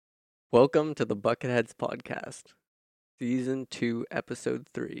Welcome to the Bucketheads Podcast, Season 2, Episode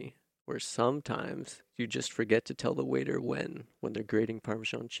 3, where sometimes you just forget to tell the waiter when they're grating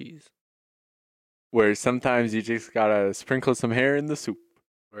Parmesan cheese. Where sometimes you just gotta sprinkle some hair in the soup.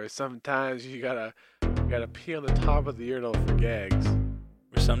 Where sometimes you gotta pee on the top of the urinal for gags.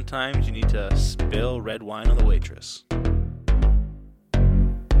 Where sometimes you need to spill red wine on the waitress.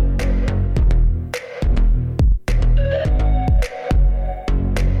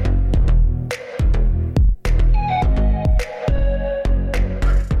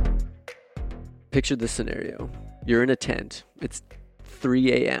 Picture this scenario. You're in a tent. It's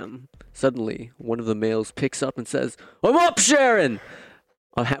 3 a.m. Suddenly, one of the males picks up and says, "I'm up, Sharon!"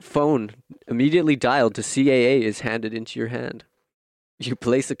 A phone immediately dialed to CAA is handed into your hand. You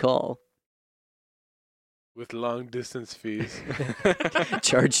place a call. With long distance fees.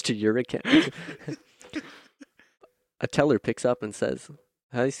 Charged to your account. A teller picks up and says,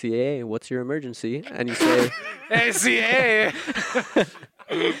 "Hi, CAA, what's your emergency?" And you say, Hey, CA!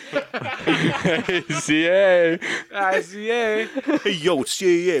 Hey, CA! Hi, CA! Hey, yo,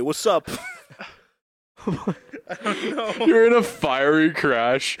 CAA, what's up? I don't know. You're in a fiery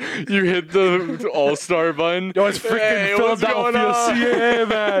crash. You hit the all-star button. Yo, it's freaking Philadelphia, CA,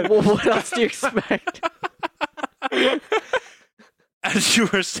 man! "Well, what else do you expect?" As you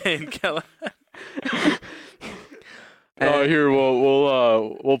were saying, Callahan. Oh, here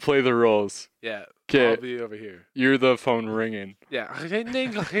we'll play the roles. Yeah, 'Kay. I'll be over here. You're the phone ringing. Yeah. Ding,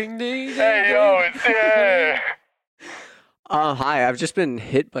 ding, ding, ding, Hey, yo, it's CA! Hi, I've just been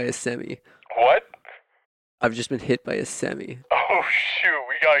hit by a semi. What? I've just been hit by a semi. Oh shoot,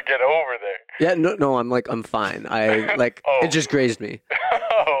 we gotta get over there. Yeah, no, I'm fine. Oh. It just grazed me.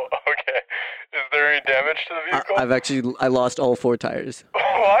 Oh, okay. Is there any damage to the vehicle? I lost all 4 tires.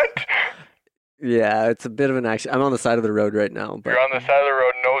 What? Yeah, it's a bit of an accident. I'm on the side of the road right now, but You're on the side of the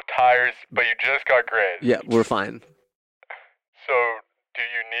road, no tires, but you just got grazed. yeah, we're fine. So, do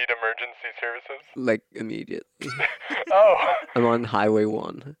you need emergency services? Like immediately. Oh. I'm on Highway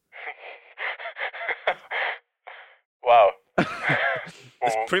 1. Wow.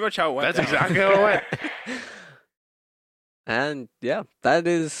 That's pretty much how it went. That's down. exactly how it went. And yeah,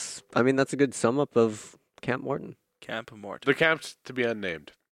 that's a good sum up of Camp Mortan. Camp Mortan. The camp's to be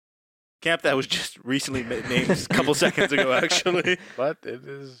unnamed. Camp that was just recently named a couple seconds ago, actually. But it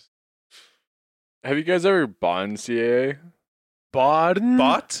is... Have you guys ever bought in CAA? Bodden?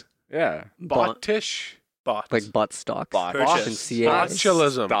 Bought? Yeah. Bottish? Bought. Like bought stocks. Bought. Purchase. And CA.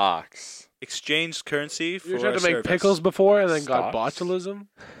 Botulism. Stocks. Exchanged currency for You tried to a make service. pickles before and then got Stocks? botulism?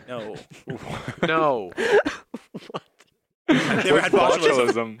 No. No. I've never had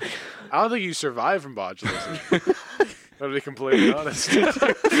botulism. Botulism. I don't think you survived from botulism. To be completely honest.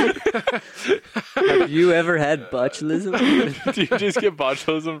 Have you ever had botulism? Do you just get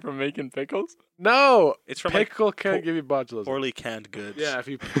botulism from making pickles? No! It's from Pickle can't give you botulism. poorly canned goods. Yeah, if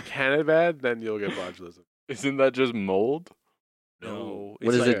you can it bad, then you'll get botulism. Isn't that just mold? No. What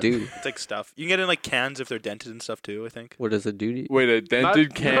It's does like, it do? It's like stuff. You can get it in like cans if they're dented and stuff too, I think. What does it do to you? Wait, a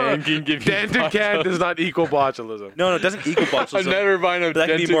dented can can give you Dented can does not equal botulism. No, it doesn't equal I'm botulism. never buying a But that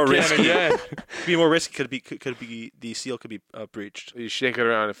could dented be more can risky. again. Could be more risky. Could be the seal could be breached. You shake it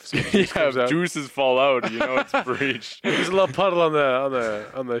around if Yeah, comes if out. juices fall out, you know it's breached. There's a little puddle on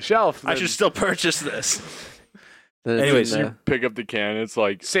the shelf. I then should still purchase this. Then it's Anyways, in You pick up the can, it's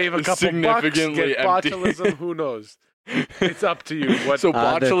like save a couple bucks, significantly get empty. botulism, who knows? It's up to you. What So the-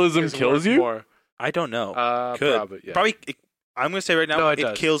 botulism is kills worth you? more. I don't know. Probably, yeah. I'm gonna say right now, No, it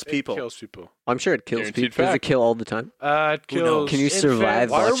does. kills people. It kills people. I'm sure it kills Guaranteed people. Does it fact. kill all the time? It Who kills. knows? Can you survive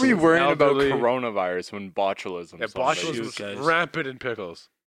Why are we botulism? worrying about elderly. coronavirus when botulism? Yeah, is on the botulism news? is guys. rampant in pickles.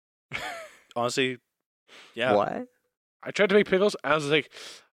 Honestly, yeah. Why? I tried to make pickles. I was like,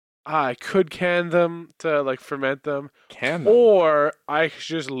 I could can them to like ferment them, Can or I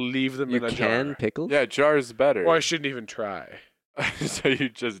should just leave them You in a can jar. pickles? Yeah, jar's better. Or I shouldn't even try. So you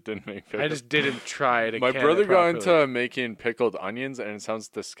just didn't make pickles. I just didn't try to. My can brother it got properly. into making pickled onions, and it sounds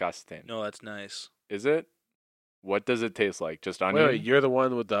disgusting. No, that's nice. Is it? What does it taste like? Just onion? Wait, you're the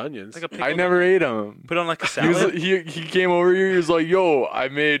one with the onions. Like a I pickled never ate them. Put on like a He, was, salad. he came over here. He was like, "Yo, I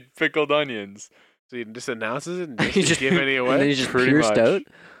made pickled onions." So he just announces it and You just give any And then away. you just Pretty pierced much. out?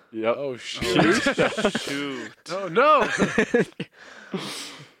 Yep. Oh shoot! Shoot. Oh no!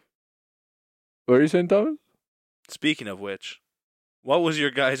 What are you saying, Thomas? Speaking of which, what was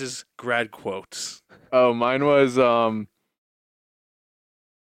your guys' grad quotes? Oh, mine was roll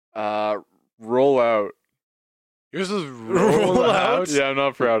out. Yours was roll out. Yeah, I'm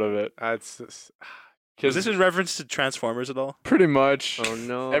not proud of it. That's Is Because this in reference to Transformers at all? pretty much Oh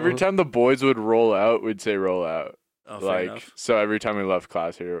no. every time the boys would roll out, we'd say roll out. Oh, fair enough. So every time we left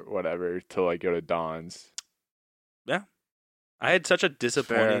class or whatever to like go to Don's. I had such a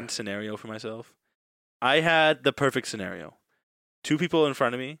disappointing scenario for myself. I had the perfect scenario. 2 people in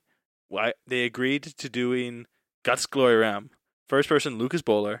front of me, they agreed to doing Guts Glory Ram. First person, Lucas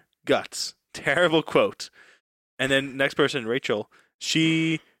Bowler, Guts. Terrible quote. And then next person, Rachel,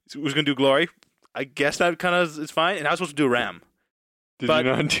 she was going to do Glory. I guess that kind of is fine. And I was supposed to do Ram. Did you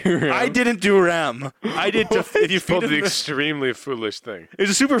not do Ram? I didn't do Ram. I did. If you feed the extremely foolish thing. It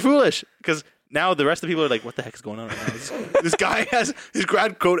was super foolish because now the rest of the people are like, "What the heck is going on right now?" This guy has his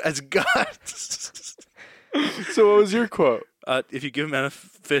grad quote as Guts. So what was your quote? If you give a man a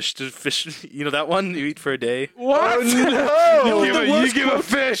fish to fish, you know that one you eat for a day. What? Oh, no! You give a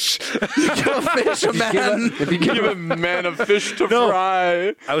fish. You give a fish a man. You give a man a fish to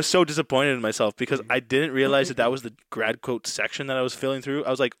fry. I was so disappointed in myself because I didn't realize that was the grad quote section that I was filling through. I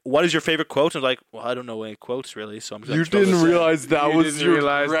was like, "What is your favorite quote?" And I was like, "Well, I don't know any quotes really, so I'm just." You didn't realize that was your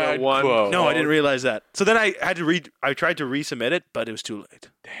grad quote. No, I didn't realize that. So then I had to read. I tried to resubmit it, but it was too late.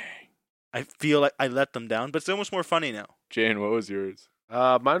 Dang. I feel like I let them down, but it's almost more funny now. Jane, what was yours?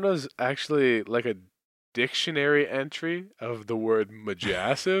 Mine was actually like a dictionary entry of the word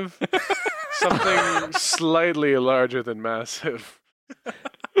majassive. Something slightly larger than massive.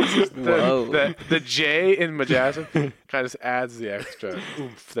 The J in majassive kind of adds the extra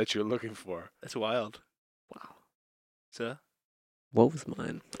oomph that you're looking for. That's wild. Wow. So, What was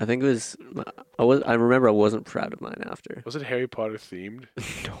mine? I think it was. I remember I wasn't proud of mine after. Was it Harry Potter themed?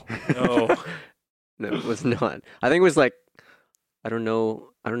 no. No, it was not. I think it was like, I don't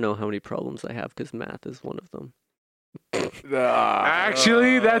know how many problems I have because math is one of them.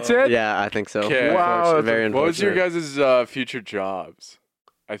 Actually, that's it? Yeah, I think so. Okay. Wow. Very What was your unfortunate. guys' future jobs?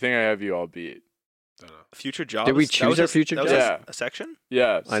 I think I have you all beat. Future jobs. Did we That choose was our a- future that was jobs? a section?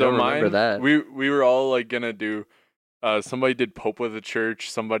 Yeah, I so don't mine, remember that. we were all like gonna do. Somebody did Pope of the Church.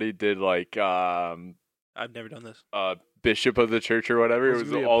 Somebody did like I've never done this. Bishop of the Church or whatever. It Was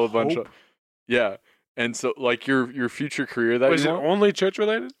was it all a bunch Pope? of. Yeah, and so like your future career that Was you it want? only church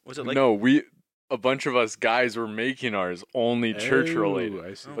related? Was it like No, a bunch of us guys were making ours only church related,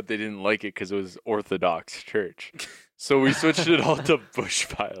 I see. but they didn't like it because it was Orthodox church. So we switched it all to bush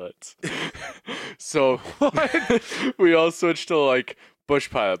pilots. So we all switched to like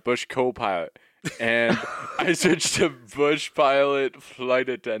bush pilot, bush co-pilot, and I switched to bush pilot flight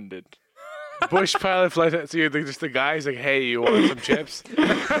attendant. Bush pilot flight. So you're just the guy's like, hey, you want some chips?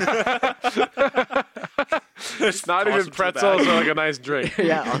 It's not Toss even them to the pretzels back. or like a nice drink.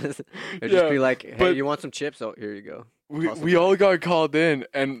 Yeah, honestly. It'd just Yeah, be like, hey, but- you want some chips? Oh, here you go. We all got called in,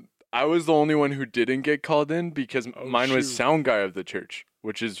 and I was the only one who didn't get called in because mine was shoot. sound guy of the church,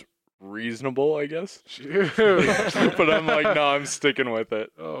 which is reasonable, I guess. Shoot. But I'm like, no, I'm sticking with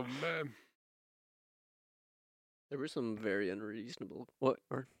it. Oh man. There were some very unreasonable. What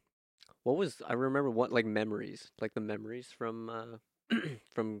was? I remember what like memories, like the memories from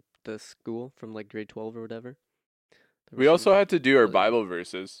from the school, from like grade 12 or whatever. There We were also some had to do our really- Bible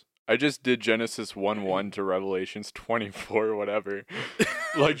verses. I just did Genesis 1:1 to Revelations 24 or whatever.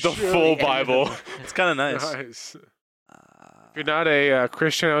 Like the Sure. full Bible. It's kind of nice. Nice. If you're not a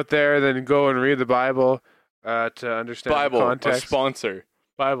Christian out there, then go and read the Bible to understand Bible, the a context. sponsor.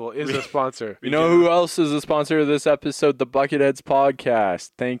 Bible is a sponsor. You know who else is a sponsor of this episode? The Bucketheads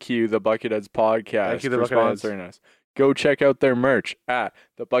Podcast. Thank you, the Bucketheads Podcast, Thank you, the for Bucketheads. sponsoring us. Go check out their merch at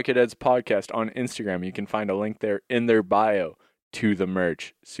the Bucketheads Podcast on Instagram. You can find a link there in their bio to the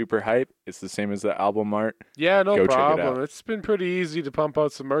merch. Super hype. It's the same as the album art. Yeah, no Go check it problem. out. It's been pretty easy to pump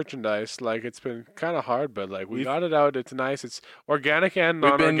out some merchandise. Like it's been kind of hard, but like we We've- got it out. It's nice. It's organic and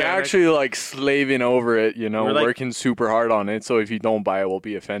We've non-organic. been actually like slaving over it, you know, We're like- working super hard on it. So if you don't buy it, we'll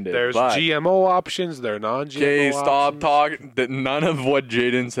be offended. There's But, GMO options. There are non-GMO okay, stop options. talking. That none of what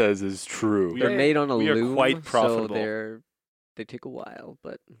Jaden says is true. They're made on a we are loom, quite profitable. so they take a while,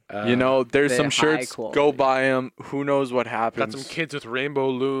 but You know, there's they're some high shirts. Go quality. buy them. Who knows what happens? Got some kids with rainbow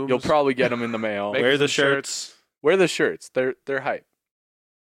looms. You'll probably get them in the mail. Make Wear the some shirts. shirts, Wear the shirts. They're hype.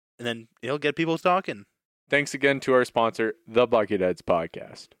 and then it'll get people talking. Thanks again to our sponsor, the Bucketheads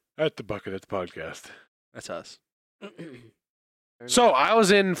Podcast. At the Bucketheads Podcast. That's us. So I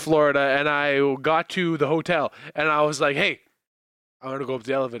was in Florida and I got to the hotel and I was like, hey, I want to go up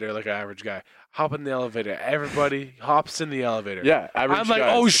the elevator like an average guy. Hop in the elevator. Everybody hops in the elevator. Yeah, average I'm like,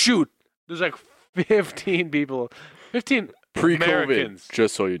 guys. oh shoot. There's like 15 people. 15 Pre-COVID, Americans.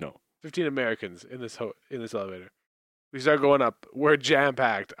 just so you know. 15 Americans in this elevator. We start going up. We're jam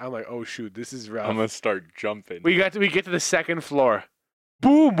packed. I'm like, oh shoot, this is rough. I'm gonna start jumping. We get to the second floor.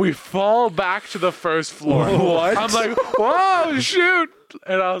 boom, we fall back to the first floor. What? I'm like, whoa, shoot.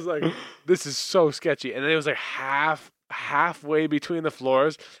 And I was like, this is so sketchy. And then it was like halfway between the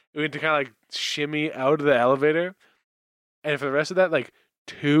floors. We had to kind of like shimmy out of the elevator. And for the rest of that, like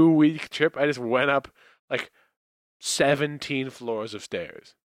 2-week trip, I just went up like 17 floors of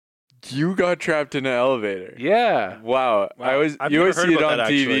stairs. You got trapped in an elevator. Yeah. Wow. I've You never always heard see it about on that,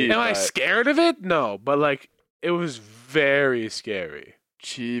 TV. actually. Am I scared of it? No. But like, it was very scary.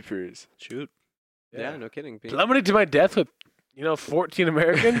 Cheapers. Shoot. Yeah, no kidding. Pete. Plummeting to my death with, 14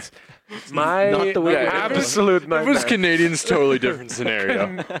 Americans. My Not the way we're doing it. absolute If it nightmare. was Canadians, totally different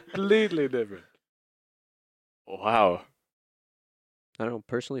scenario. Completely different. Wow. I don't know.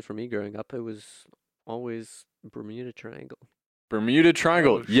 Personally, for me growing up, it was always Bermuda Triangle. Bermuda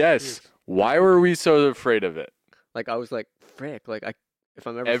Triangle. Oh, yes. shoot. Why were we so afraid of it? Like I was like, frick. Like if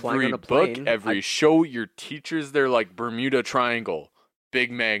I'm ever flying Every on a book, plane, every show, your teachers, they're like Bermuda Triangle.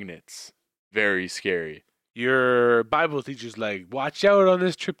 Big magnets. Very scary. Your Bible teacher's like, watch out on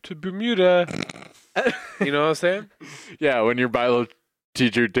this trip to Bermuda. You know what I'm saying? Yeah, when your Bible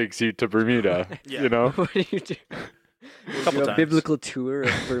teacher takes you to Bermuda, Yeah. you know? what do you do? Couple A times. biblical tour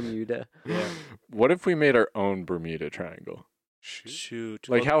of Bermuda. Yeah. What if we made our own Bermuda Triangle? Shoot.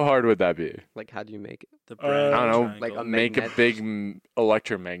 Like, Well, how hard would that be? Like, how do you make it? the brand I don't know, triangle. like a Make a magnet. big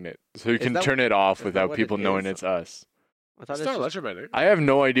electromagnet so you Is can that- turn it off is that without what it people knowing is? it's us. I thought It's it's not just, electromagnetic. I have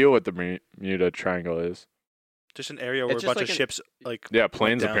no idea what the Bermuda Triangle is. just an area where a It's bunch just of like an- ships, like Yeah,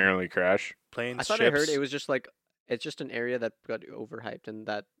 planes down. apparently crash. planes, I thought ships. I heard it was just like it's just an area that got overhyped and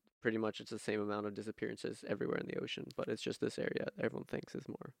that pretty much it's the same amount of disappearances everywhere in the ocean, but it's just this area that everyone thinks is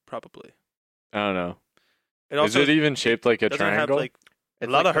more. Probably. I don't know. It Is also it even shaped like a doesn't have triangle? like a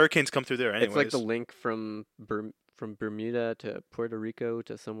It's lot like of the- hurricanes come through there. Anyways, It's like the link from Bermuda to Puerto Rico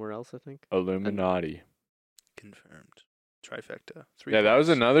to somewhere else, I think. Illuminati. confirmed trifecta. 3 Yeah, that was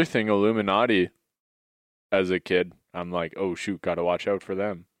points. another thing. Illuminati. As a kid, I'm like, oh shoot, gotta watch out for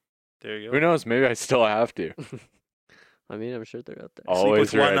them. There you go. Who knows? Maybe I still have to. I mean, I'm sure they're out there. Oh. Sleep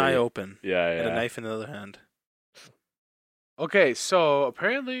Always with one ready. eye open Yeah, and a yeah. knife in the other hand. Okay, so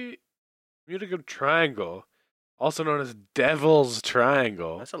apparently, Bermuda Triangle, also known as Devil's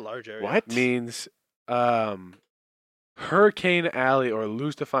Triangle, That's a large area. What? means Hurricane Alley or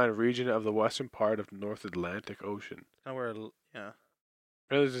loose-defined region of the western part of the North Atlantic Ocean. Kind of where, yeah.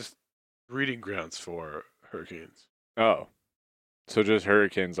 Apparently, it's just breeding grounds for hurricanes. Oh. So just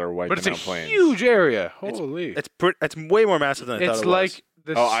hurricanes are wiping But it's a out planes. huge area. It's- Holy. It's way more massive than I thought It's it like was.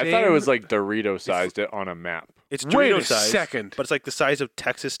 the Oh, I thought it was same- like Dorito sized it on a map. It's Wait Dorito a size, second. but it's like the size of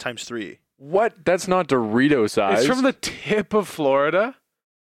Texas times 3. What? That's not Dorito size. It's from the tip of Florida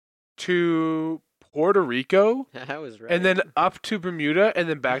to Puerto Rico, I was right. and then up to Bermuda, and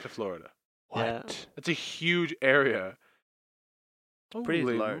then back to Florida. Yeah. That's a huge area. Pretty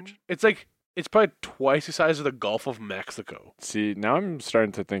Holy large. It's probably twice the size of the Gulf of Mexico. See, now I'm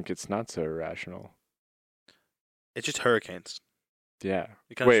starting to think it's not so irrational. It's just hurricanes. Yeah.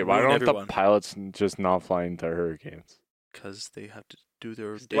 You kinda Wait, should why ruin don't everyone. the pilots just not fly into hurricanes? Because they have to do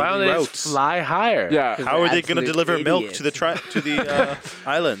their Why daily Why don't they just routes. fly higher? Yeah. Because How they're are they going to absolute deliver milk to the idiots.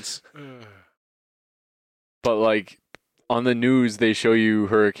 islands? But like on the news, they show you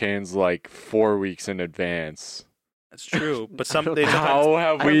hurricanes like 4 weeks in advance. That's true, but I don't they think- sometimes How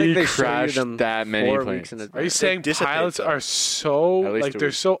have I don't think we they show you crashed them that many 4 planes? weeks in Are you advance. saying dissipate pilots them. are so At least like it they're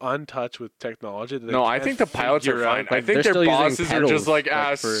was- so untouched with technology that they No, I can't think the pilots are figure fine. out- I Like, think they're their still using bosses are just pedals, like,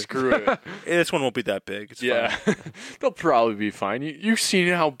 like, for- screw it. This one won't be that big. It's Yeah. fine. They'll probably be fine. You've seen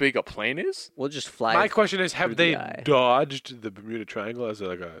how big a plane is? We'll just fly. My question is, have through they the eye. dodged the Bermuda Triangle as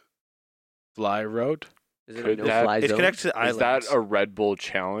like a fly route? Is it a Could no-fly It's zone? connected to Is islands. that a Red Bull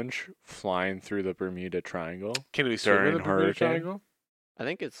challenge? Flying through the Bermuda Triangle? Can we swim in During the Bermuda hurricane? Triangle? I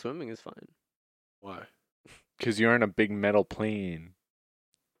think it's swimming is fine. Why? Because you're in a big metal plane.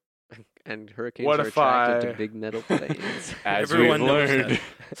 And hurricanes What are if attracted I- to big metal planes. As Everyone we've knows learned.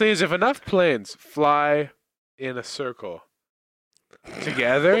 that. Thing is, if enough planes fly in a circle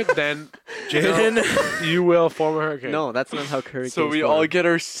together, then Jaden? you will form a hurricane. No, that's not how hurricanes So we form. all get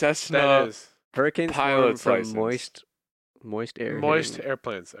our Cessna. that is Hurricanes form pilot's from license. moist air. moist hitting-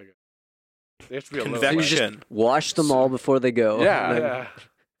 airplanes. I guess. They have to be a little So you wet. Convection. Wash them all before they go. Yeah. and then- Yeah.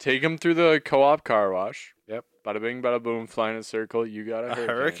 Take them through the co-op car wash. Yep. Bada bing, bada boom, fly in a circle. You got A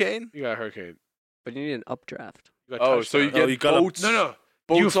hurricane? You got a hurricane. But you need an updraft. You got Oh, so you touchdown. get you gotta- boats. no.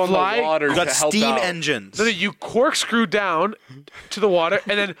 Boats You on fly- the water You got to help steam out. engines. So that you corkscrew down to the water,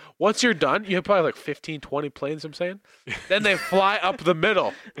 and then once you're done, you have probably like 15, 20 planes, I'm saying. Then they fly up the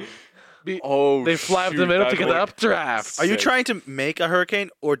middle. Oh, They fly up the shoot, middle to that get the would- updraft. Are you Sick. trying to make a hurricane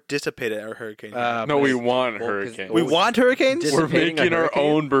or dissipate a hurricane? No, we want Well, 'cause- hurricanes. we want hurricanes. Dis- We're dissipating a making our hurricane?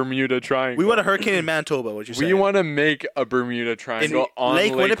 own Bermuda Triangle. We want a hurricane in Manitoba. What you say? We want to make a Bermuda Triangle on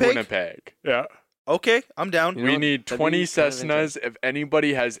Lake Lake Winnipeg? Winnipeg. Yeah. Okay, I'm down. You know We what? need That'd 20 be kind of Cessnas. If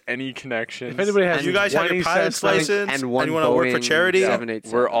anybody has any connections, If anybody has And you guys have your 20 pilot's Cessnas- license and one you want to work for Boeing charity.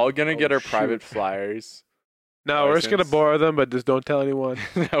 787. we're all gonna get Oh, our private shoot. flyers. No, we're just gonna license. borrow them, but just don't tell anyone.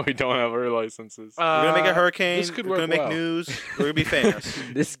 No, we don't have our licenses. We're gonna make a hurricane. This could We're gonna work make well. news. We're gonna be famous.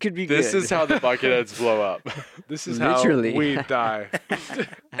 This could be This good. is how the bucketheads blow up. This is Literally. how we die.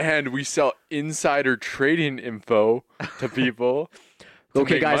 And we sell insider trading info to people. to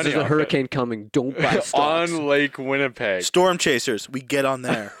Okay, make guys, money there's a off it. hurricane coming. Don't buy stocks. On Lake Winnipeg. Storm chasers. We get on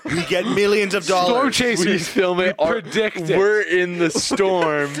there. We get millions of dollars. Storm We chasers. film it. We predict it. We're in the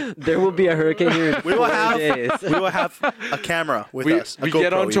storm. There will be a hurricane here in We will 4 have days. we will have a camera with we us. a we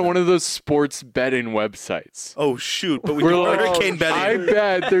get GoPro onto even. one of those sports betting websites. Oh shoot! But we We're do like, hurricane I betting.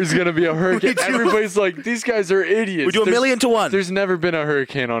 bet there's gonna be a hurricane. do- Everybody's like, these guys are idiots. We do a There's- million to one. There's never been a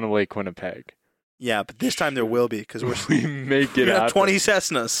hurricane on Lake Winnipeg. Yeah, but this time there will be because we're We make it gonna have happen. 20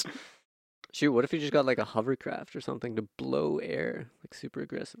 Cessnas. Shoot, what if you just got like a hovercraft or something to blow air like super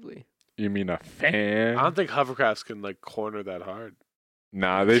aggressively? You mean a fan? I don't think hovercrafts can like corner that hard.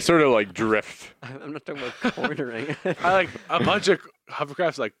 Nah, they sort of like drift. I'm not talking about cornering. I like a bunch of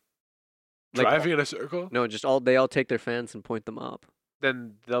hovercrafts like Like- driving in a circle. No, just they all take their fans and point them up.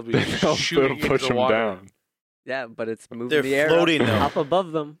 Then they'll be They'll shooting into push the them water. down. Yeah, but it's moving They're the air floating, up, though. up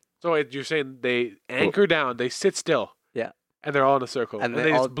above them. So wait, you're saying they anchor down, they sit still. Yeah. And they're all in a circle. And And, they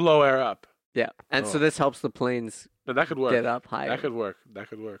they all- just blow air up. Yeah, and so Oh. this helps the planes No, that could work. get up higher. That could work. That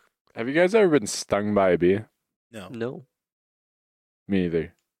could work. Have you guys ever been stung by a bee? No, No, Me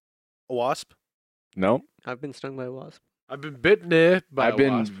either. a wasp. Nope. I've been stung by a wasp. I've been bitten by I've a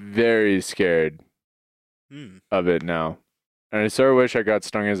been wasp. very scared Hmm. of it now. And I sort of wish I got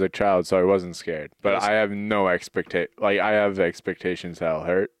stung as a child so I wasn't scared. But Yes. I have no I have expectations that'll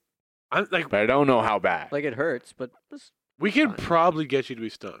hurt. I'm, like But I don't know how bad. Like it hurts, but it's we can fine. probably get you to be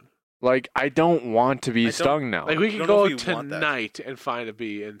stung. Like, I don't want to I be don't- stung now. Like we I can don't know go if you want that. tonight and find a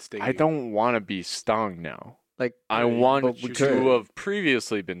bee and sting I you. don't want to be stung now. like I Right, want but we to could. have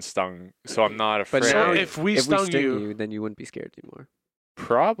previously been stung, so I'm not But afraid. So now if we if we stung sting you, you, then you wouldn't be scared anymore.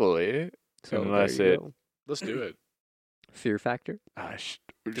 Probably. So Unless there you it- go. let's do it. Fear factor. Get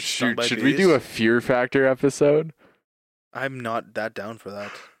stung Shoot, by should we do bees? a Fear Factor episode? I'm not that down for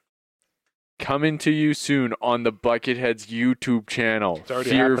that. Coming to you soon on the Bucketheads YouTube channel. It's already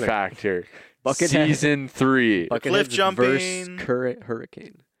Fear happening. Factor. Buckethead. Season 3. Bucketheads cliff versus jumping.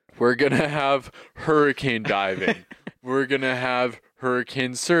 hurricane. We're going to have hurricane diving. We're going to have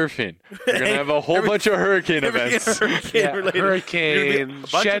hurricane surfing. We're going to have a whole bunch of hurricane events. Hurricane Yeah, related. hurricane, A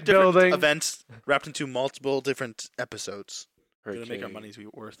bunch shed of different building. events wrapped into multiple different episodes. We're gonna make our Hurricane. money's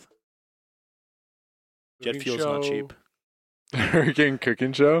worth. Cooking Jet fuel's not show. cheap. Hurricane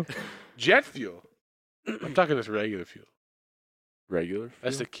cooking show? Jet fuel. I'm talking just regular fuel. Regular?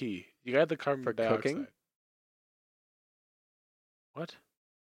 That's the fuel? key. You got the carbon For dioxide. cooking? What?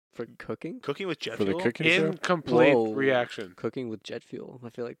 For cooking? Cooking with jet For the fuel. cooking show? Incomplete Whoa. reaction. Cooking with jet fuel. I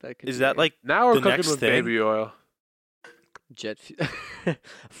feel like that could Is be that like Now we're The cooking next with thing? baby oil. jet fuel?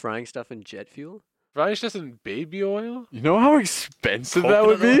 Frying stuff in jet fuel? Frying just in baby oil? You know how expensive that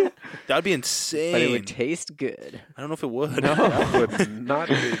would be? Coconut that would be But insane? it would taste good. I don't know if it would. That would not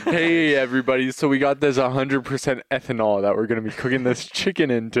be. Hey, everybody. So we got this 100% ethanol that we're going to be cooking this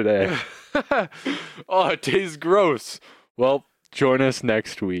chicken in today. Oh, it tastes gross. Well, join us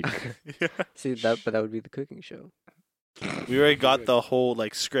next week. See that, but that would be the cooking show. We already got the whole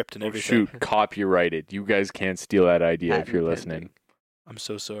like script and Oh, everything. shoot. Copyrighted. You guys can't steal that idea if Patent you're pending. listening. I'm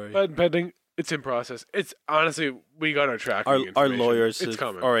so sorry. But pending, it's in process. It's honestly, we got our tracking Our information. lawyers It's have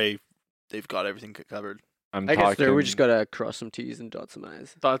coming. already they've got everything covered. I'm I guess talking. there we just gotta cross some T's and dot some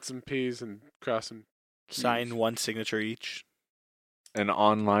I's. Thought some P's and cross some. Sign one signature each. an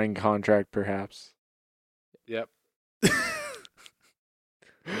online contract, perhaps. Yep.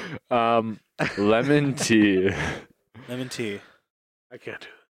 Lemon tea. Lemon tea. I can't do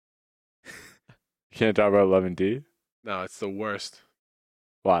it. You can't talk about lemon tea? No, it's the worst.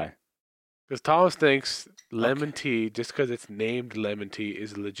 Why? Because Thomas thinks lemon tea, just because it's named lemon tea,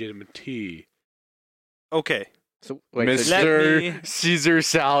 is legitimate tea. Okay. So wait, so Let Mr. me- Caesar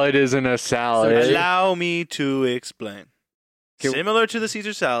salad isn't a salad. Allow me to explain. Can- Similar to the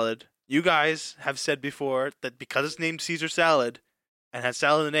Caesar salad, you guys have said before that because it's named Caesar salad and has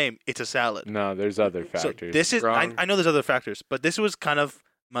salad in the name, it's a salad. No, there's other So factors. this is Wrong. I know there's other factors, but this was kind of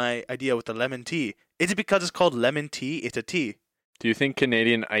my idea with the lemon tea. Is it because it's called lemon tea? It's a tea. Do you think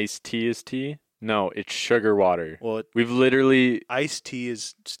Canadian iced tea is tea? No, it's sugar water. Well, We've literally... iced tea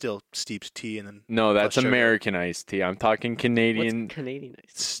is still steeped tea and then No, that's sugar. American iced tea. I'm talking Canadian... What's Canadian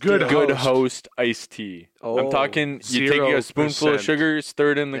ice? still- Good host iced tea. Oh, I'm talking, you take a spoonful 0%. of sugar,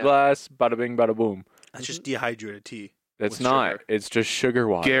 stir it in the Yeah. glass, bada bing, bada boom. That's just dehydrated tea. That's With not. sugar. It's just sugar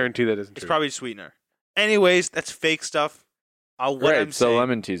water. Guarantee that isn't It's true. probably sweetener. Anyways, that's fake stuff. What Right, I'm so saying,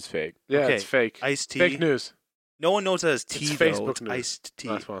 lemon tea's fake. Yeah, Okay, it's fake. iced tea. Fake news. No one knows that as tea, It's though. Facebook It's news. iced tea.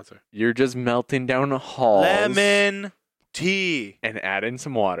 Not sponsor. You're just melting down halls Lemon tea. and adding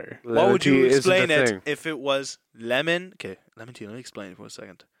some water. What would you Lemon tea isn't explain a it thing. if it was lemon? Okay, lemon tea. Let me explain it for a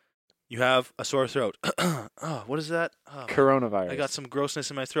second. You have a sore throat. Oh, what is that? Oh, Coronavirus. I got some grossness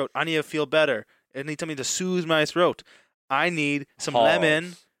in my throat. I need to feel better. It needs something to soothe my throat. I need some Halls.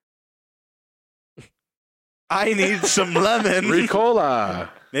 lemon. I need some lemon. Ricola.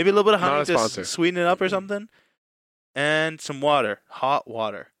 Maybe a little bit of Not honey a to sponsor. sweeten it up or something. And some water, hot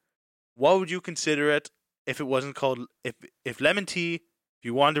water. What would you consider it if it wasn't called if lemon tea? If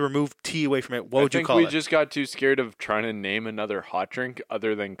you wanted to remove tea away from it, what would you call we it? just got too scared of trying to name another hot drink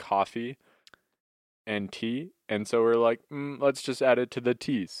other than coffee and tea. And so we're like, let's just add it to the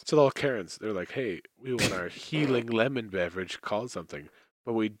teas. So all Karens, they're like, hey, we want our healing lemon beverage called something,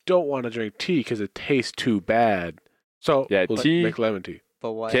 but we don't want to drink tea because it tastes too bad. So Yeah, we'll tea- make lemon tea.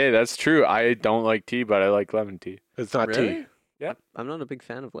 But why? Okay, that's true. I don't like tea, but I like lemon tea. It's not tea. I'm not a big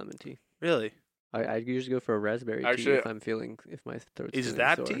fan of lemon tea. Really? I usually go for a raspberry tea Actually- if if my throat's Is feeling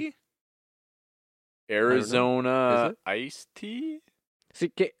that sore. tea? Arizona Is it? iced tea? So,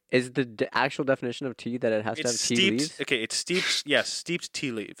 is the actual definition of tea that it has to have It's tea steeped. leaves? Okay, it's steeped. Yes, steeped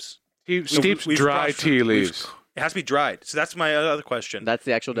tea leaves. Steeped we've dry crossed- tea we've- leaves. It has to be dried. So that's my other question. That's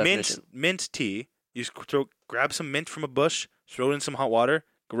the actual definition. Mint tea. You just grab some mint from a bush, throw it in some hot water.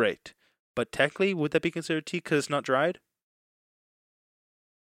 Great. But technically, would that be considered tea because it's not dried?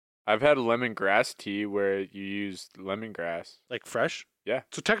 I've had lemongrass tea where you use lemongrass. Like fresh?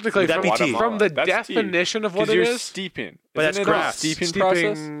 So technically, Would that from, be tea? from the That's tea. definition of what Because it you're is, steeping. But Isn't that's it grass. a steeping steeping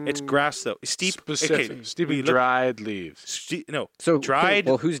process? It's grass though. Steep. specific. Okay, Steeping we look- dried leaves. No, So dried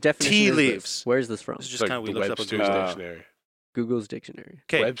Well, whose definition tea is leaves. This? Where is this from? this is just Like kind of we the looked up a Webster's Google. dictionary. Google's dictionary.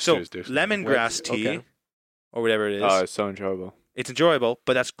 Okay, Webster's so dictionary. lemongrass tea Okay. or whatever it is. Oh, it's so enjoyable. It's enjoyable,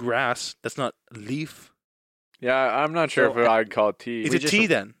 but that's grass. That's not leaf. Yeah, I'm not sure So, if I'd call it tea. Is it tea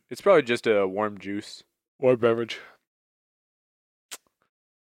then? It's probably just a warm juice. Or beverage.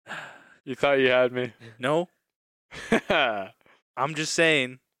 You thought you had me. No, I'm just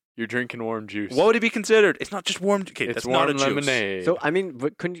saying. You're drinking warm juice. What would it be considered? It's not just warm. Okay, It's that's warm not a juice. lemonade. So I mean,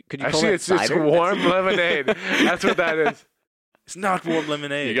 but could you call Actually, it it's cider? warm lemonade. That's what that is. It's not warm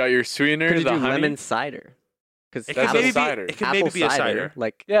lemonade. you got your sweetener, Could you the do honey. lemon cider? Because It That's could a maybe cider. Be, it could maybe be a cider.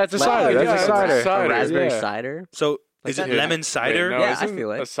 like Yeah, it's a like- cider. like That's a a cider. cider. raspberry Yeah. cider. So Like is it that? lemon cider? Wait, no, Yeah, I isn't feel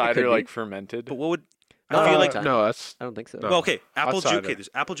like a it cider could like be. fermented. But what would I feel like? No, that's I don't think so. No. Well, okay, apple juice. cider. Okay, there's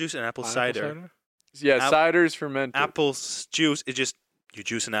apple juice and apple cider. Yeah, Ap- cider's fermented. Apple juice is just you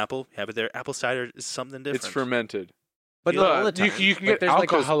juice an apple, you have it there. Apple cider is something different. It's fermented. But Feel not like- all the time. You can Like, get there's like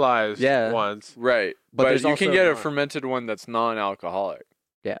those- alcoholized Yeah. ones. Right. But But, there's you also can get a not- fermented one that's non-alcoholic.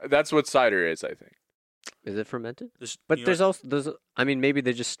 Yeah. That's what cider is, I think. Is it fermented? There's- But you know there's what? also I mean, maybe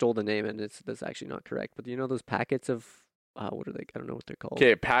they just stole the name and that's actually not correct. But you know those packets of what are they? I don't know what they're called.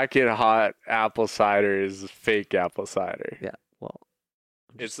 Okay, packet hot apple cider is fake apple cider. Well,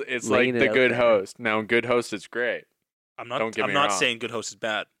 I'm It's just it's laying like it the out Good there. Host. Now, Good Host is great. I'm not. Don't get I'm me not wrong. saying Good Host is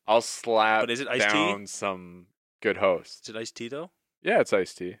bad. I'll slap But is it iced tea? down some Good Host. Is it iced tea though? Yeah, it's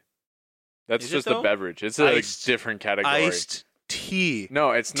iced tea. That's Is it just a though? beverage. It's Iced- a different category. Iced tea.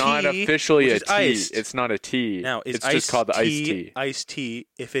 No, it's not tea, officially which a is tea. iced. It's not a tea. Now is it's iced just called the iced tea. Iced tea.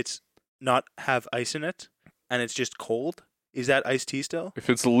 If it's not have ice in it and it's just cold, is that iced tea still? If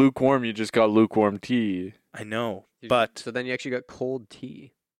it's lukewarm, you just got lukewarm tea. I know, You- but so then you actually got cold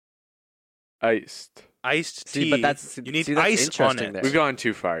tea. Iced. iced See, tea. but that's you need see, that's ice on interesting it. there. We've gone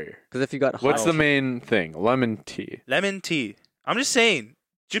too far here. Because if you got hot What's the tea- main thing? Lemon tea. Lemon tea. I'm just saying,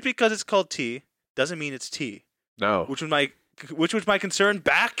 just because it's called tea doesn't mean it's tea. No. Which was my concern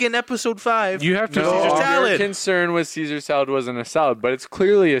back in episode 5. You have to No, know Caesar your salad. concern with Caesar salad wasn't a salad, but it's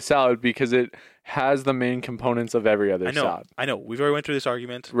clearly a salad because it has the main components of every other I know. salad. I know. We've already went through this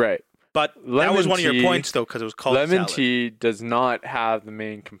argument, Right. but that Lemon was one of your tea- points though, because it was called Lemon salad, tea does not have the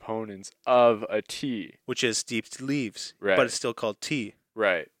main components of a tea. which is steeped leaves, Right. but it's still called tea.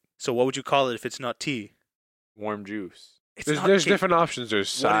 Right. So what would you call it if it's not tea? Warm juice. It's There's, not there's tea. different options.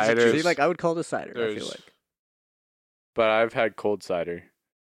 There's What is it, cider. See, like I would call it a cider. I feel There's- like, But I've had cold cider.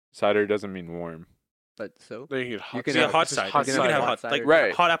 Cider doesn't mean warm. but so Then you can get hot You can Yeah, have hot This is cider. hot You can cider. have Hot hot, like cider.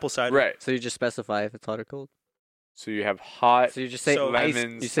 Right. hot apple cider. Right. so you just specify if it's hot or cold. So you have hot. So you just say So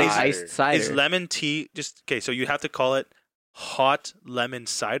lemon iced. You say cider. iced cider. Is lemon tea just okay? So you have to call it hot lemon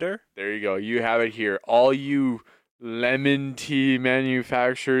cider. There you go. You have it here. All you lemon tea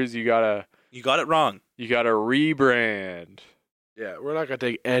manufacturers, you gotta You got it wrong. rebrand. Yeah, we're not gonna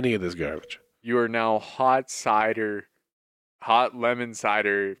take any of this garbage. You are now hot lemon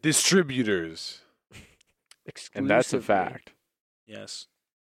cider, Distributors. and that's a Exclusively. fact. Yes.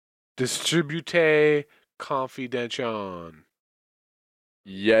 Distribute confidential.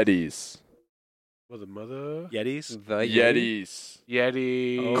 Yetis, Mother. Yetis. The Yeti. Yetis,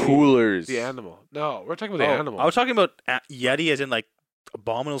 Yeti. Oh. coolers. The animal. No, we're talking about the animal. I was talking about Yeti as in like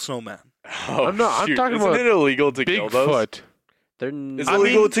abominable snowman. Oh, I'm shoot. talking Isn't about it illegal to kill those? Bigfoot. They're It's I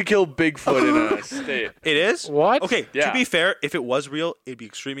illegal mean- to kill Bigfoot in a state. It is? What? Okay, Yeah. to be fair, if it was real, it'd be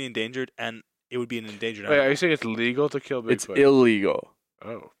extremely endangered and it would be an endangered Wait, are animal. you saying it's legal to kill It's Bigfoot? illegal.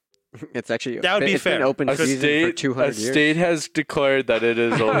 Oh. It's actually That would be it's been fair. open A season for state, 200 a years. state has declared that it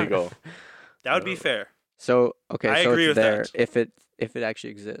is illegal. That would be fair. So okay, I so agree it's with there. that. If it actually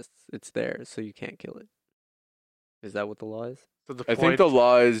exists, it's there, so you can't kill it. Is that what the law is? So the I point, think the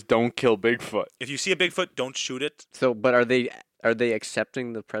law is don't kill Bigfoot. If you see a Bigfoot, don't shoot it. So, but are they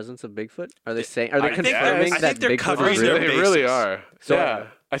accepting the presence of Bigfoot? Are they saying? Are they I think- confirming I that think they're Bigfoot covering is their real? they really bases. are. So, yeah,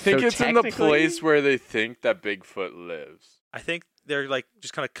 I think so it's in the technically- place where they think that Bigfoot lives. I think they're like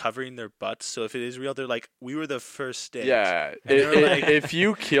just kind of covering their butts. So if it is real, they're like, we were the first state. Yeah, And they're like- if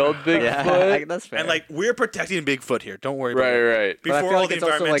you killed Bigfoot, Yeah, that's fair. And like, we're protecting Bigfoot here. Don't worry about right, it. right. But I Before feel all like the it's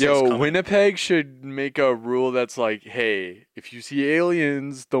also, like, environmentalists Yo, come. Winnipeg should make a rule that's like, hey, if you see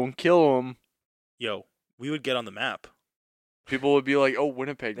aliens, don't kill them. Yo, we would get on the map. People would be like, oh,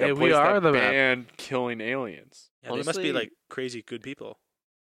 Winnipeg, that Hey, we place are that the map. banned killing aliens. Yeah, they must be Honestly- like crazy good people.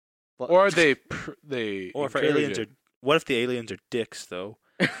 Or they Or if encourage aliens it. are, what if the aliens are dicks though?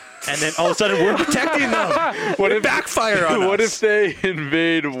 And then all of a sudden we're protecting them. What if backfire on What us? if they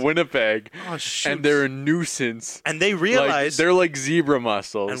invade Winnipeg Oh shoot! and they're a nuisance? And they Like, realize, they're like zebra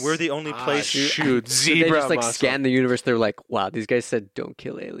mussels. and we're the only place. shoot, So they zebra just like muscle. scan the universe. They're like, wow, these guys said don't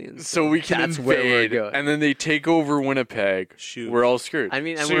kill aliens. so we can That's where we're invade, going. and then they take over Winnipeg. Shoot. We're all screwed. I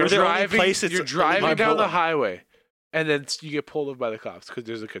mean, and So we're you're the only driving, place it's you're my driving down the bullet. highway, and then you get pulled over by the cops because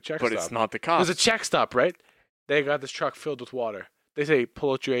there's like a check but stop. it's not the cops. There's a check stop, right? They got this truck filled with water. They say,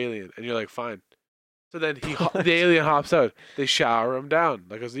 pull out your alien. And you're like, fine. So then the alien hops out. They shower him down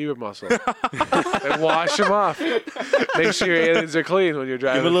like a zebra mussel. They wash him off. Make sure your aliens are clean when you're Give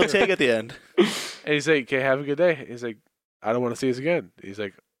driving. him a little take at the end. And he's like, okay, have a good day. He's like, I don't want to see us again. He's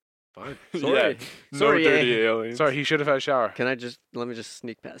like, fine. Sorry. Yeah, no Sorry, dirty aliens. Sorry, he should have had a shower. Can I let me just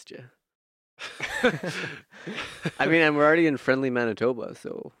sneak past you? I mean, and we're already in friendly Manitoba,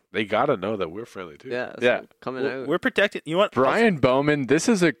 so They got to know that we're friendly, too. yeah, so Yeah. coming We're, out. we're protecting. You know what? Brian Bowman, this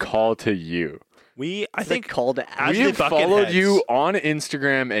is a call to you. I think called to as We the have bucket followed heads- you on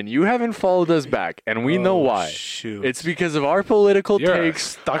Instagram, and you haven't followed us back, and we know why. Shoot. It's because of our political You're a takes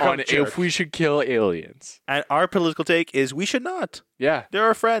stuck-up on jerk. if we should kill aliens. And our political take is we should not. Yeah. They're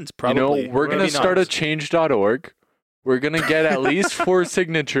our friends, probably. You know, we're going to Maybe start not. a change.org. We're going to get at least 4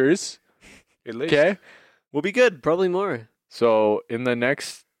 signatures. At least. Okay? We'll be good. Probably more. So in the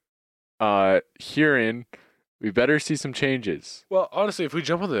next hearing, we better see some changes. Well, honestly, if we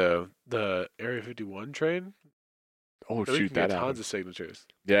jump on the Area 51 train, Oh, then we shoot can get that out. tons of signatures.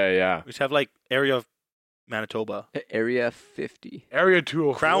 Yeah. We just have like area of Manitoba, Area 50. Area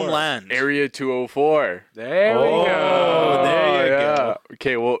 204. Crown Land. Area 204. There we Oh, go. there you go.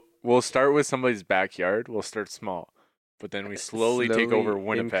 Okay, we'll start with somebody's backyard. We'll start small, but then we slowly take Slowly over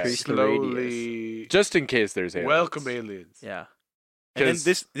Winnipeg, increase the radius. Slowly. just in case there's aliens. Welcome aliens. Yeah. And then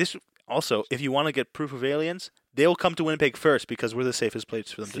 'Cause- this also, if you want to get proof of aliens, they'll come to Winnipeg first because we're the safest place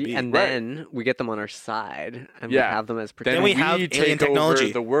for them to See, be. and Right. then we get them on our side, and Yeah. we have them as Then protectors. we have alien take technology.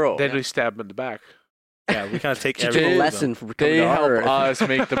 over the world. Then we stab them in the back. yeah, we kind of take Teach every them a They- lesson for coming they to help our Earth. us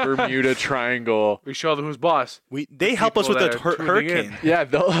make the Bermuda Triangle. We show them who's boss. They help us with people the that are tuning hurricane. in. Yeah,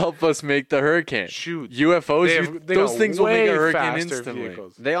 they'll help us make the hurricane. Shoot. UFOs, They those got things will make way a hurricane faster instantly.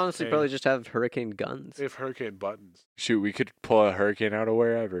 vehicles. They honestly Hey. probably just have hurricane guns. They have hurricane buttons. Shoot, we could pull a hurricane out of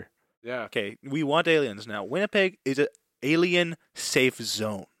wherever. Yeah. Okay, we want aliens now. Winnipeg is an alien safe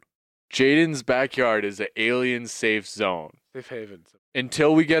zone. Jaden's backyard is an alien safe zone. Safe havens.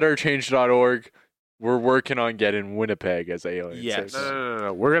 Until we get our change.org, we're working on getting Winnipeg as alien Yes. safe zone.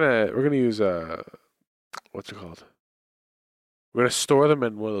 No. We're gonna use what's it called? We're gonna store them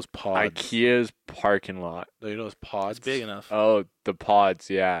in one of those pods. IKEA's parking lot. No, you know those pods. It's big enough. Oh, the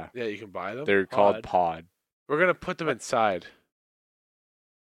pods, yeah. Yeah, you can buy them. They're called pod. We're gonna put them inside.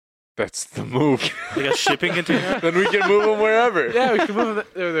 That's the move. Like a shipping container. Then we can move them wherever. Yeah, we can move them.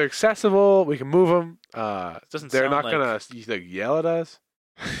 They're accessible. We can move them. Doesn't They're sound not like, gonna like yell at us.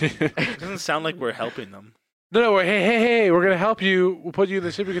 It doesn't sound like we're helping them. No, hey, we're gonna help you. We'll put you in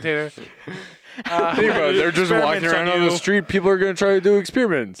the shipping container. Think about it. They're just walking Experiments around on on the you. street. People are going to try to do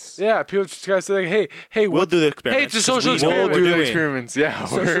experiments. Yeah, people just gotta say, like, hey, We'll what? do the Hey, experiments. it's a social 'cause we know We'll what experiment. do we're the doing. experiments. Yeah,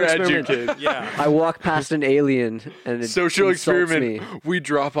 Social we're experiment. educated. Yeah. I walk past an alien and it Social insults experiment. me. We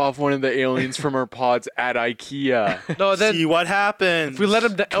drop off one of the aliens from our pods at IKEA. No, then See what happens. if we let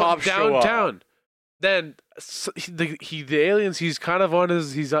him Cops show up. downtown, then the aliens, he's kind of on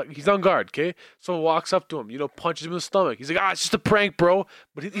his, he's on guard, okay? Someone walks up to him, punches him in the stomach. He's like, it's just a prank, bro.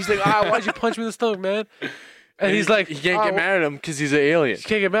 But he's like, why'd you punch me in the stomach, man? And he's like, he can't get mad at him because he's an alien. He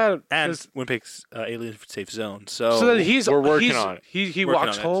can't get mad at him. And 'cause- Winnipeg's alien safe zone. So, so then we're working on it. He Working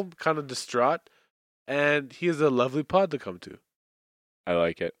walks on it. home kind of distraught, and he has a lovely pod to come to. I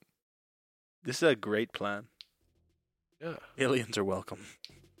like it. this is a great plan. Yeah. Aliens are welcome.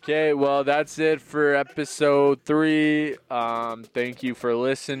 Okay, well, that's it for episode 3. Thank you for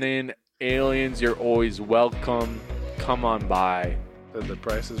listening. Aliens, you're always welcome. Come on by. Then the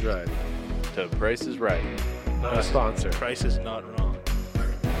price is right. The Price is Right. Not a sponsor. Price is not wrong.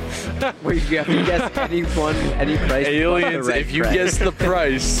 Wait, you have to guess any price. Aliens, Right if you price. guess the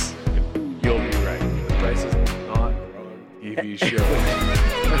price, you'll be right. The price is not wrong. EV show.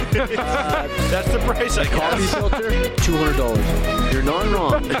 That's the price I Coffee guess. filter, $200. You're not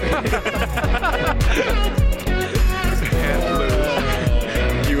wrong.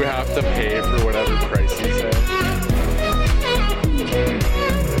 You have to pay for whatever price he said.